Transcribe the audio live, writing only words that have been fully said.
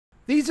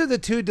These are the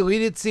 2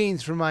 deleted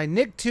scenes from my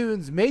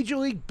NickToons Major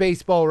League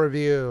Baseball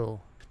review.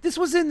 This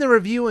was in the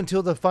review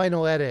until the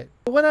final edit.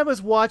 When I was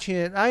watching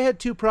it, I had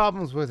 2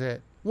 problems with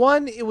it.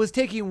 1, it was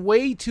taking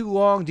way too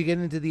long to get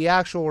into the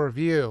actual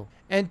review.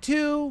 And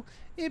 2,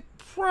 it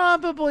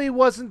probably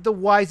wasn't the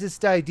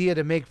wisest idea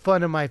to make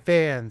fun of my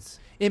fans.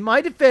 In my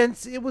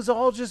defense, it was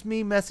all just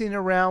me messing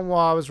around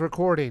while I was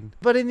recording.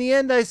 But in the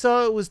end, I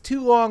saw it was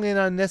too long and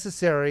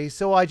unnecessary,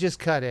 so I just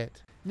cut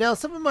it. Now,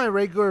 some of my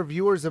regular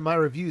viewers of my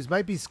reviews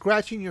might be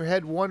scratching your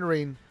head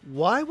wondering,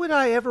 why would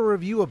I ever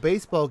review a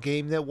baseball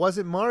game that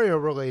wasn't Mario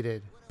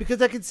related?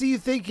 Because I can see you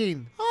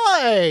thinking,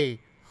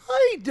 hey,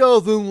 he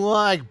doesn't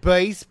like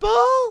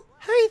baseball.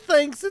 He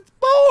thinks it's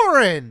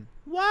boring.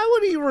 Why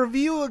would he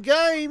review a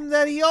game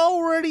that he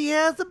already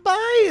has a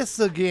bias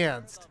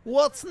against?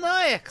 What's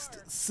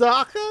next?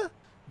 Soccer?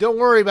 Don't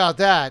worry about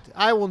that.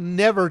 I will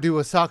never do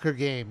a soccer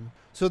game.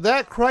 So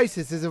that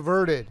crisis is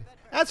averted.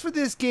 As for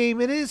this game,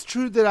 it is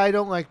true that I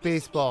don't like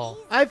baseball.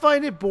 I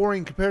find it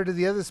boring compared to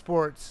the other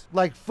sports,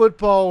 like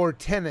football or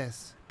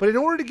tennis. But in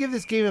order to give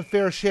this game a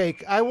fair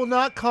shake, I will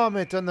not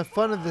comment on the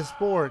fun of the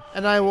sport,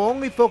 and I will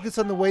only focus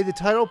on the way the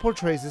title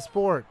portrays the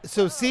sport.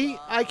 So see,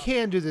 I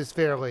can do this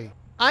fairly.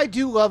 I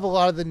do love a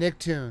lot of the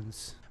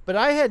Nicktoons, but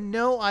I had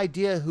no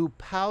idea who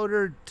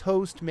Powdered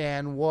Toast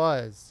Man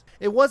was.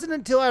 It wasn't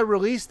until I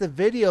released the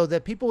video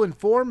that people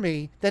informed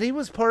me that he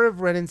was part of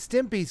Ren and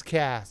Stimpy's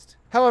cast.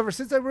 However,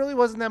 since I really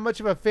wasn't that much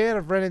of a fan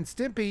of Ren and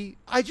Stimpy,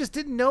 I just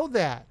didn't know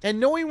that. And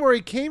knowing where he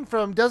came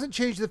from doesn't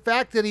change the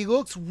fact that he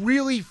looks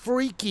really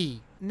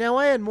freaky. Now,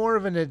 I had more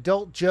of an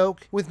adult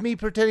joke with me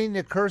pretending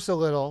to curse a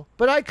little,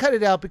 but I cut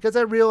it out because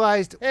I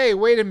realized, hey,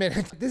 wait a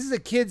minute, this is a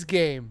kid's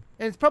game,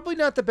 and it's probably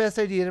not the best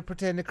idea to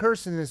pretend to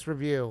curse in this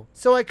review,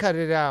 so I cut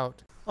it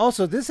out.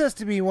 Also, this has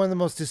to be one of the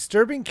most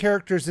disturbing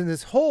characters in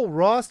this whole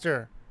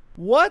roster.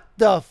 What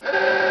the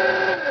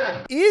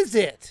f is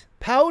it?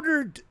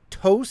 Powdered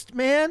Toast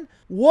Man?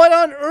 What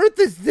on earth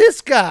is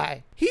this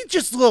guy? He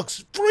just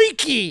looks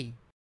freaky!